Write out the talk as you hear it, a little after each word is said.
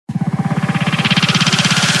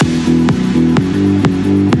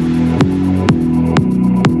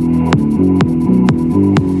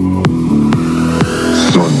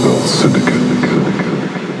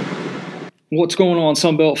What's going on,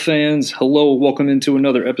 Sunbelt fans? Hello, welcome into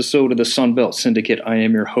another episode of the Sunbelt Syndicate. I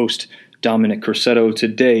am your host, Dominic Corsetto.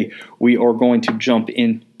 Today, we are going to jump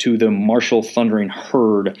into the Marshall Thundering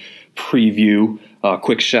Herd preview.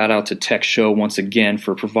 Quick shout out to Tech Show once again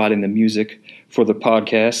for providing the music for the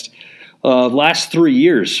podcast. Last 3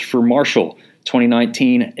 years for Marshall,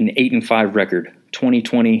 2019, an 8-5 record.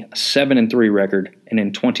 2020, a 7-3 record, and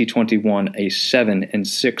in 2021, a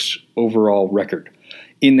 7-6 overall record.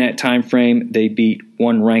 In that time frame, they beat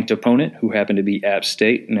one ranked opponent, who happened to be App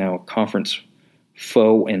State, now conference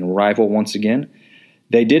foe and rival once again.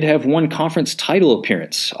 They did have one conference title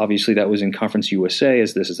appearance. Obviously, that was in Conference USA,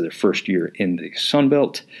 as this is their first year in the Sun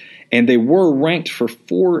Belt. And they were ranked for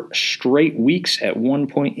 4 straight weeks at one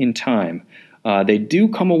point in time. They do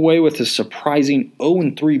come away with a surprising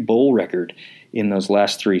 0-3 bowl record in those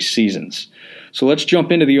last 3 seasons. So let's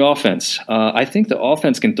jump into the offense. I think the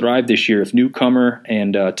offense can thrive this year if newcomer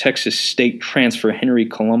and Texas State transfer Henry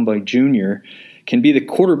Colombi Jr. can be the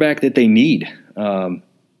quarterback that they need. Grant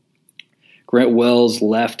Wells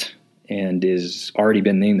left and is already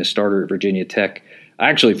been named the starter at Virginia Tech. I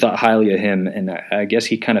actually thought highly of him, and I guess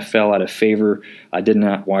he kind of fell out of favor. I did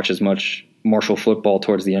not watch as much Marshall football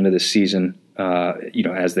towards the end of the season,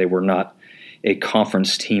 as they were not a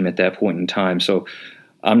conference team at that point in time. So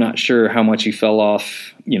I'm not sure how much he fell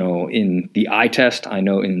off, in the eye test. I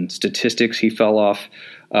know in statistics he fell off.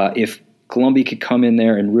 If Colombi could come in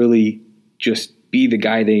there and really just be the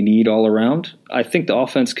guy they need all around, I think the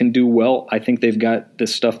offense can do well. I think they've got the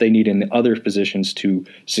stuff they need in the other positions to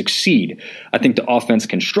succeed. I think the offense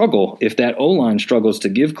can struggle if that O-line struggles to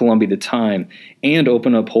give Colombi the time and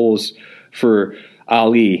open up holes for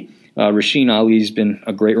Ali. Rasheen Ali's been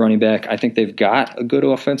a great running back. I think they've got a good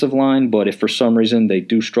offensive line, but if for some reason they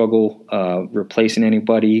do struggle replacing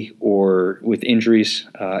anybody or with injuries,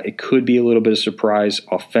 it could be a little bit of surprise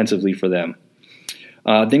offensively for them.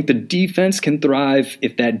 I think the defense can thrive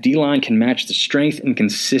if that D-line can match the strength and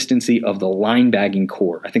consistency of the linebacking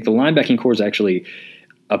core. I think the linebacking core is actually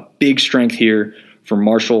a big strength here for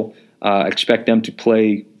Marshall. Expect them to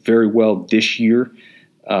play very well this year.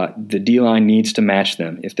 The D-line needs to match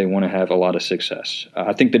them if they want to have a lot of success.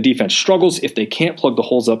 I think the defense struggles if they can't plug the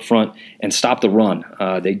holes up front and stop the run.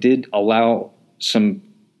 They did allow some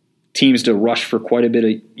teams to rush for quite a bit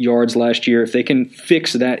of yards last year. If they can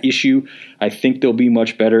fix that issue, I think they'll be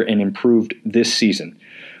much better and improved this season.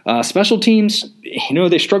 Special teams,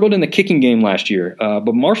 they struggled in the kicking game last year,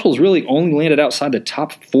 but Marshall's really only landed outside the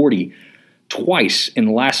top 40 twice in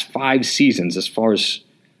the last 5 seasons as far as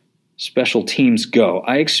special teams go.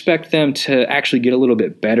 I expect them to actually get a little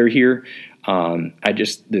bit better here.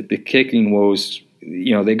 The kicking woes,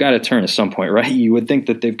 they got to turn at some point, right? You would think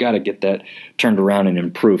that they've got to get that turned around and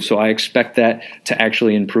improve. So I expect that to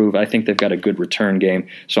actually improve. I think they've got a good return game,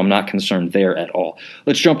 so I'm not concerned there at all.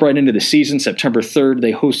 Let's jump right into the season. September 3rd,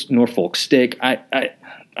 they host Norfolk State. I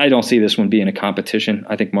don't see this one being a competition.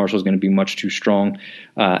 I think Marshall's going to be much too strong.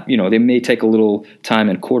 They may take a little time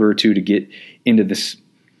and quarter or two to get into this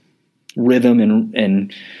rhythm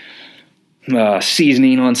and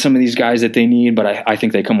seasoning on some of these guys that they need, but I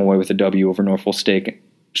think they come away with a W over Norfolk State.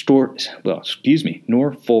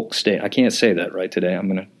 Norfolk State. I can't say that right today. I'm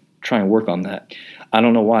going to try and work on that. I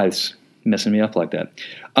don't know why it's messing me up like that.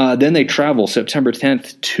 Then they travel September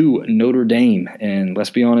 10th to Notre Dame, and let's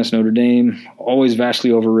be honest, Notre Dame, always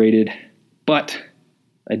vastly overrated, but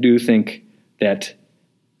I do think that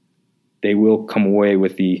they will come away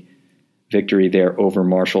with the victory there over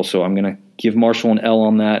Marshall. So I'm going to give Marshall an L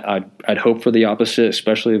on that. I'd hope for the opposite,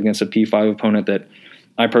 especially against a P5 opponent that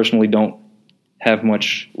I personally don't have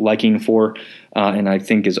much liking for, and I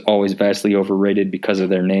think is always vastly overrated because of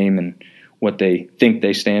their name and what they think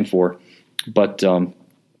they stand for. But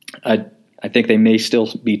I think they may still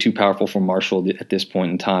be too powerful for Marshall at this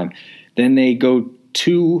point in time. Then they go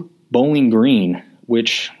to Bowling Green,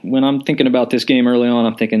 which when I'm thinking about this game early on,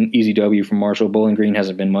 I'm thinking easy W for Marshall. Bowling Green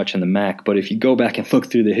hasn't been much in the MAC, but if you go back and look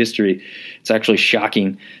through the history, it's actually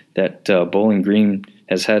shocking that Bowling Green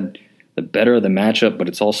has had the better of the matchup, but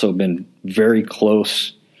it's also been very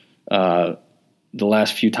close the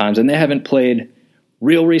last few times. And they haven't played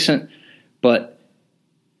real recent, but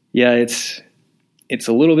yeah, it's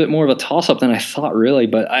a little bit more of a toss-up than I thought, really.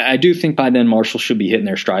 But I do think by then Marshall should be hitting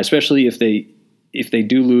their stride, especially if they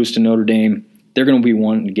do lose to Notre Dame. They're going to be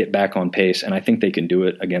wanting to get back on pace, and I think they can do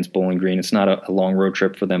it against Bowling Green. It's not a long road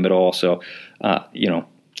trip for them at all, so,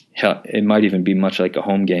 it might even be much like a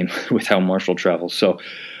home game with how Marshall travels. So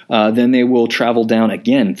then they will travel down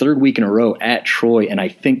again, 3rd week in a row at Troy, and I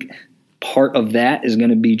think part of that is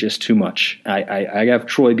going to be just too much. I have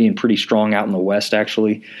Troy being pretty strong out in the West,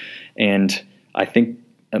 actually, and I think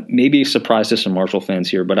maybe a surprise to some Marshall fans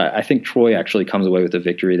here, but I think Troy actually comes away with a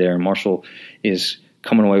victory there. Marshall is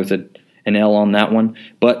coming away with an L on that one.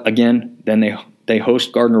 But again, then they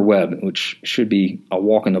host Gardner-Webb, which should be a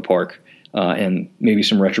walk in the park, and maybe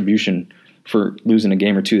some retribution for losing a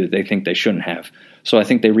game or two that they think they shouldn't have. So I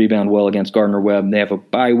think they rebound well against Gardner-Webb. They have a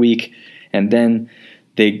bye week, and then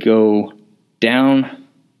they go down.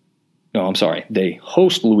 No, I'm sorry. They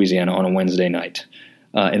host Louisiana on a Wednesday night.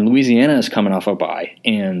 And Louisiana is coming off a bye.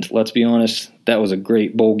 And let's be honest, that was a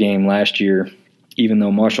great bowl game last year. Even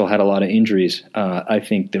though Marshall had a lot of injuries, I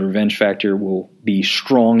think the revenge factor will be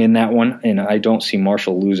strong in that one. And I don't see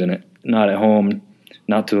Marshall losing it. Not at home,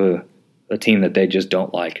 not to a team that they just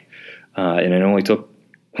don't like. And it only took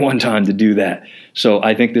one time to do that. So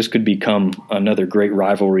I think this could become another great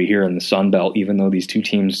rivalry here in the Sun Belt, even though these two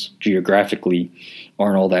teams geographically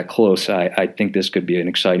aren't all that close. I think this could be an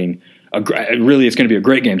exciting, really it's going to be a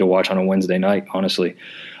great game to watch on a Wednesday night, honestly.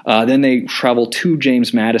 Then they travel to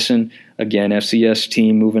James Madison. Again, FCS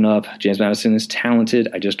team moving up. James Madison is talented.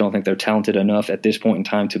 I just don't think they're talented enough at this point in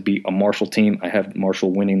time to beat a Marshall team. I have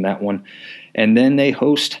Marshall winning that one. And then they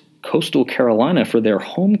host Coastal Carolina for their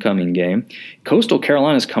homecoming game. Coastal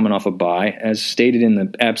Carolina is coming off a bye. As stated in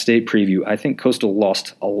the App State preview, I think Coastal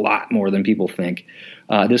lost a lot more than people think.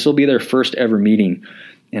 This will be their first ever meeting,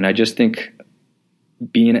 and I just think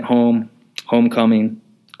being at home, homecoming,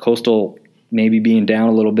 Coastal maybe being down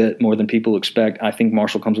a little bit more than people expect. I think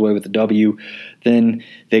Marshall comes away with the W. Then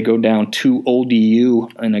they go down to ODU,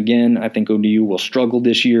 and again, I think ODU will struggle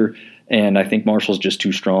this year. And I think Marshall's just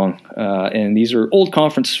too strong. And these are old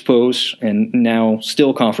conference foes and now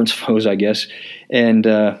still conference foes, I guess. And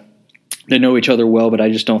they know each other well, but I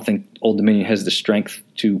just don't think Old Dominion has the strength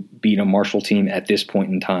to beat a Marshall team at this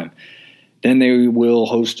point in time. Then they will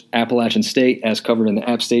host Appalachian State, as covered in the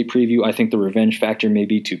App State preview. I think the revenge factor may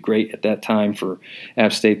be too great at that time for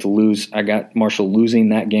App State to lose. I got Marshall losing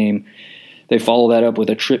that game. They follow that up with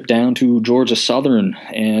a trip down to Georgia Southern,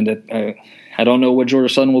 and I don't know what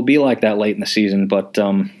Georgia Southern will be like that late in the season, but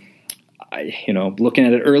looking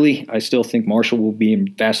at it early, I still think Marshall will be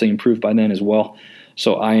vastly improved by then as well.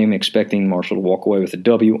 So I am expecting Marshall to walk away with a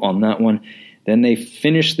W on that one. Then they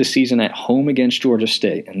finish the season at home against Georgia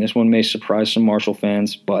State, and this one may surprise some Marshall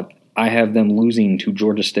fans, but I have them losing to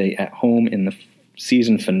Georgia State at home in the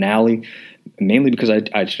season finale, mainly because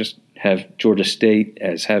I just have Georgia State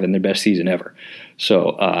as having their best season ever.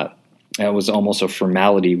 So that was almost a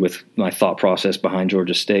formality with my thought process behind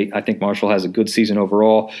Georgia State. I think Marshall has a good season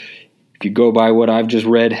overall. If you go by what I've just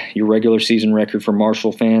read, your regular season record for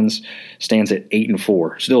Marshall fans stands at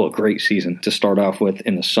 8-4. Still a great season to start off with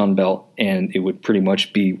in the Sun Belt, and it would pretty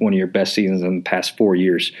much be one of your best seasons in the past 4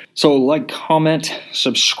 years. So like, comment,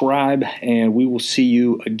 subscribe, and we will see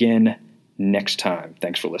you again next time.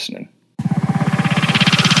 Thanks for listening.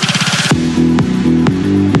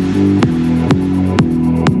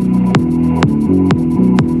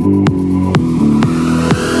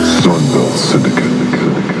 Sunbelt Syndicate.